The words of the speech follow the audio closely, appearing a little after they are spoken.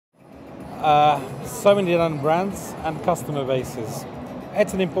So many different brands and customer bases.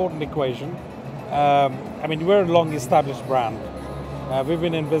 It's an important equation. I mean, we're a long-established brand. We've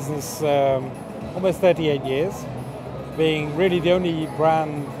been in business almost 38 years, being really the only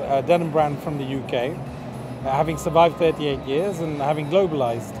brand, denim brand from the UK, having survived 38 years and having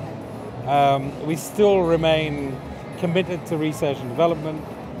globalized. We still remain committed to research and development.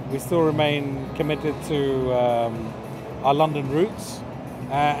 We still remain committed to our London roots.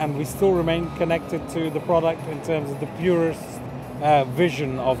 And we still remain connected to the product in terms of the purest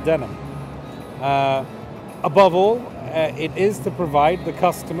vision of denim. Above all, it is to provide the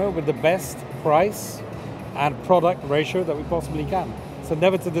customer with the best price and product ratio that we possibly can. So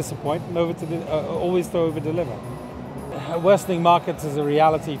never to disappoint, always to over-deliver. Worsening markets is a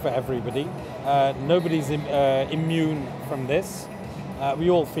reality for everybody. Nobody's immune from this. We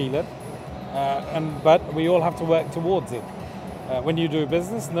all feel it, but we all have to work towards it. When you do a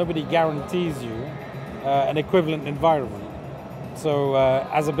business, nobody guarantees you an equivalent environment. So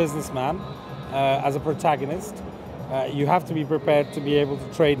as a businessman, as a protagonist, you have to be prepared to be able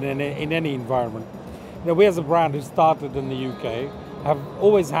to trade in any environment. You know, we as a brand who started in the UK have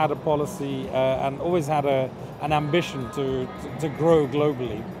always had a policy and always had an ambition to grow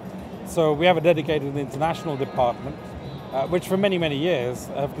globally. So we have a dedicated international department, which for many, many years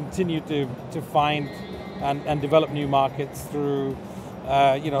have continued to find and develop new markets through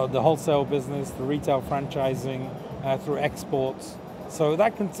the wholesale business, through retail franchising, through exports. So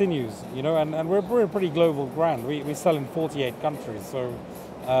that continues, and we're a pretty global brand. We sell in 48 countries, so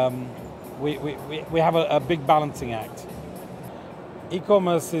we have a big balancing act.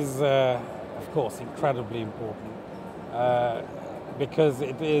 E-commerce is, of course, incredibly important because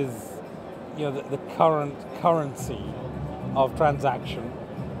it is, the current currency of transaction.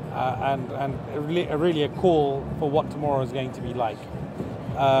 And really a call for what tomorrow is going to be like.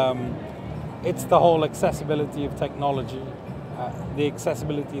 It's the whole accessibility of technology, the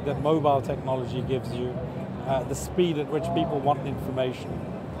accessibility that mobile technology gives you, the speed at which people want information,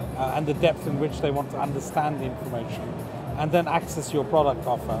 and the depth in which they want to understand the information, and then access your product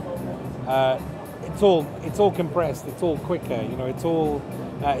offer. It's all compressed. It's all quicker. It's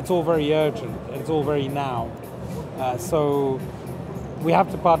all very urgent. It's all very now. So we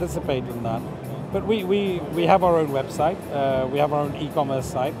have to participate in that. But we have our own website, we have our own e-commerce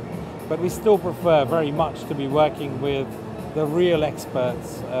site, but we still prefer very much to be working with the real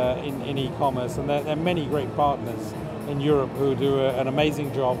experts in e-commerce, and there are many great partners in Europe who do an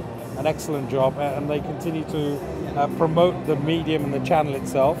amazing job, an excellent job, and they continue to promote the medium and the channel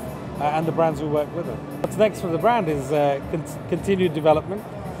itself and the brands who work with it. What's next for the brand is continued development.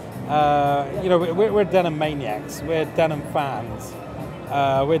 We're denim maniacs, we're denim fans.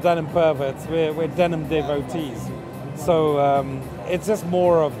 We're denim perverts, we're denim devotees. So it's just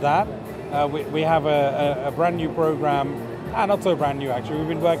more of that. We have a brand new program, not so brand new actually, we've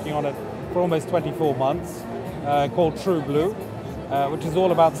been working on it for almost 24 months, called True Blue, which is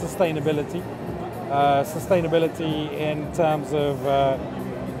all about sustainability. Sustainability in terms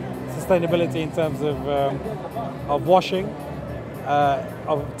of washing,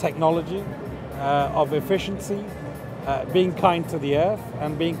 of technology, of efficiency, being kind to the earth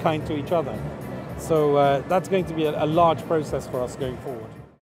and being kind to each other. So that's going to be a large process for us going forward.